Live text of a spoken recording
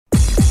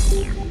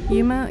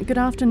Yuma, good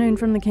afternoon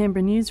from the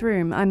Canberra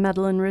newsroom. I'm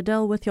Madeline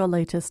Riddell with your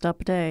latest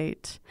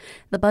update.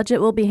 The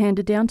budget will be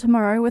handed down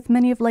tomorrow with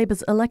many of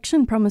Labor's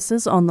election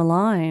promises on the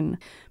line.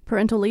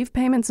 Parental leave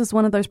payments is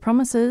one of those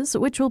promises,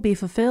 which will be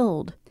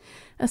fulfilled.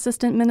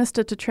 Assistant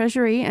Minister to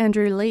Treasury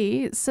Andrew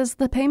Lee says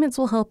the payments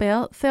will help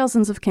out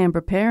thousands of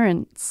Canberra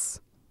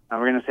parents.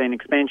 We're going to see an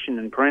expansion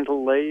in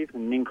parental leave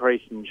and an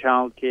increase in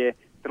childcare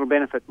that will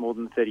benefit more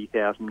than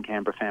 30,000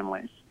 Canberra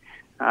families.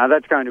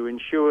 That's going to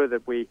ensure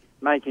that we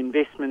make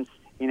investments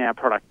in our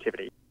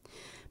productivity.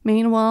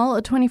 Meanwhile,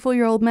 a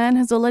 24-year-old man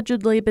has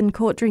allegedly been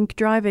caught drink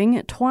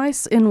driving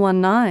twice in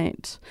one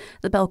night.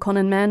 The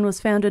Belconnen man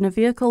was found in a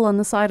vehicle on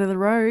the side of the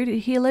road.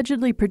 He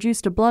allegedly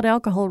produced a blood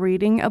alcohol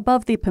reading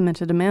above the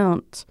permitted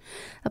amount.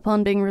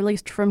 Upon being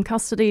released from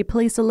custody,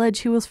 police allege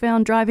he was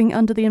found driving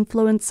under the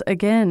influence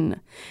again.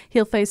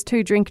 He'll face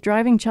 2 drink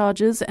driving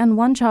charges and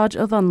 1 charge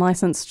of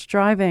unlicensed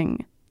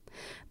driving.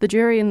 The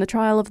jury in the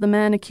trial of the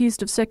man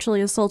accused of sexually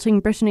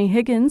assaulting Brittany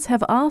Higgins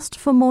have asked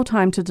for more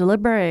time to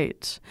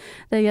deliberate.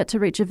 They're yet to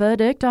reach a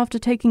verdict after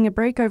taking a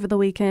break over the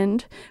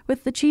weekend,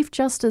 with the Chief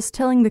Justice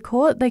telling the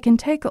court they can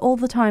take all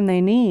the time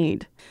they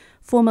need.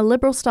 Former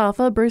Liberal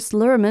staffer Bruce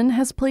Luriman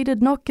has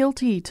pleaded not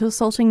guilty to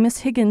assaulting Miss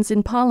Higgins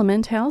in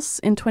Parliament House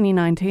in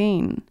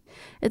 2019.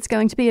 It's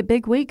going to be a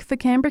big week for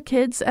Canberra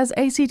kids as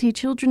ACT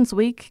Children's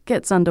Week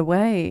gets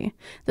underway.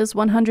 There's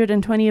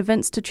 120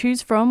 events to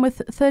choose from,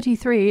 with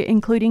 33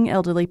 including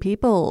elderly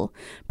people.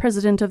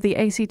 President of the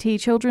ACT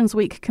Children's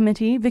Week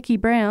Committee, Vicky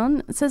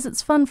Brown, says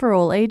it's fun for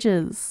all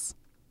ages.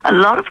 A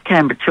lot of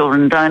Canberra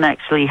children don't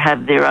actually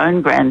have their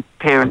own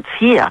grandparents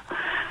here.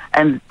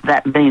 And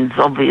that means,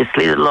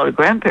 obviously, that a lot of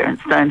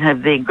grandparents don't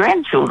have their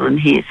grandchildren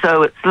here.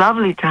 So it's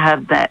lovely to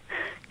have that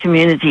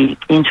community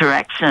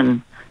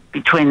interaction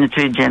between the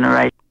 2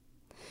 generations.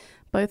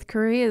 Both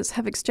Koreas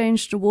have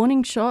exchanged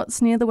warning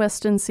shots near the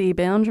Western Sea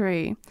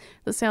boundary.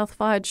 The South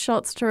fired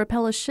shots to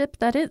repel a ship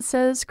that it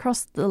says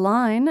crossed the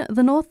line.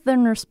 The North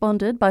then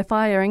responded by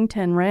firing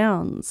 10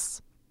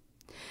 rounds.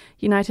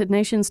 United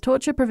Nations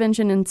torture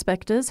prevention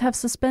inspectors have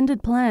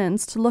suspended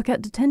plans to look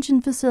at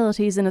detention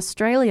facilities in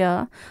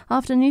Australia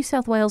after New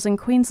South Wales and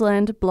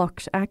Queensland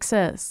blocked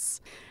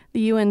access. The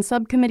UN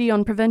Subcommittee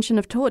on Prevention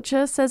of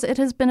Torture says it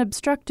has been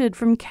obstructed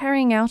from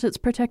carrying out its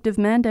protective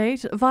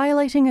mandate,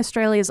 violating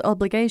Australia's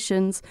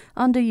obligations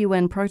under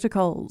UN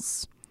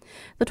protocols.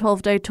 The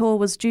 12-day tour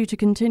was due to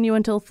continue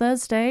until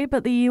Thursday,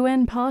 but the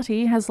UN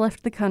party has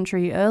left the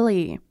country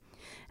early.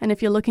 And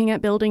if you're looking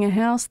at building a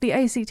house, the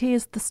ACT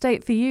is the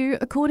state for you,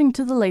 according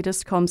to the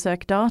latest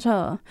CommSec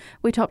data.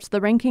 We topped the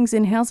rankings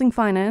in housing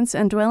finance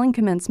and dwelling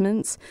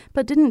commencements,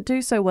 but didn't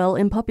do so well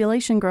in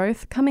population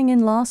growth, coming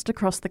in last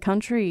across the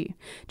country.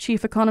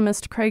 Chief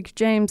Economist Craig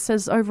James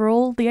says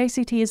overall, the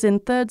ACT is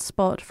in 3rd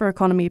spot for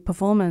economy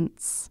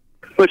performance.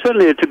 Well,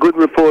 certainly it's a good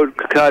report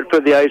card for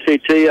the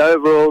ACT.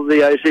 Overall,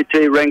 the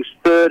ACT ranks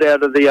 3rd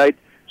out of the 8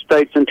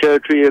 states and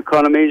territory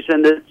economies,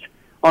 and it's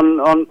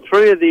on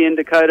 3 of the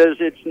indicators,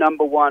 it's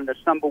number 1. It's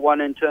number 1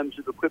 in terms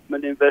of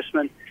equipment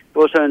investment,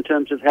 also in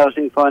terms of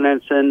housing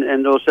finance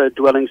and also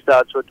dwelling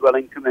starts or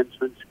dwelling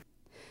commencements.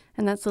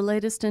 And that's the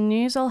latest in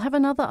news. I'll have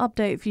another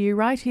update for you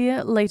right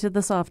here later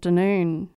this afternoon.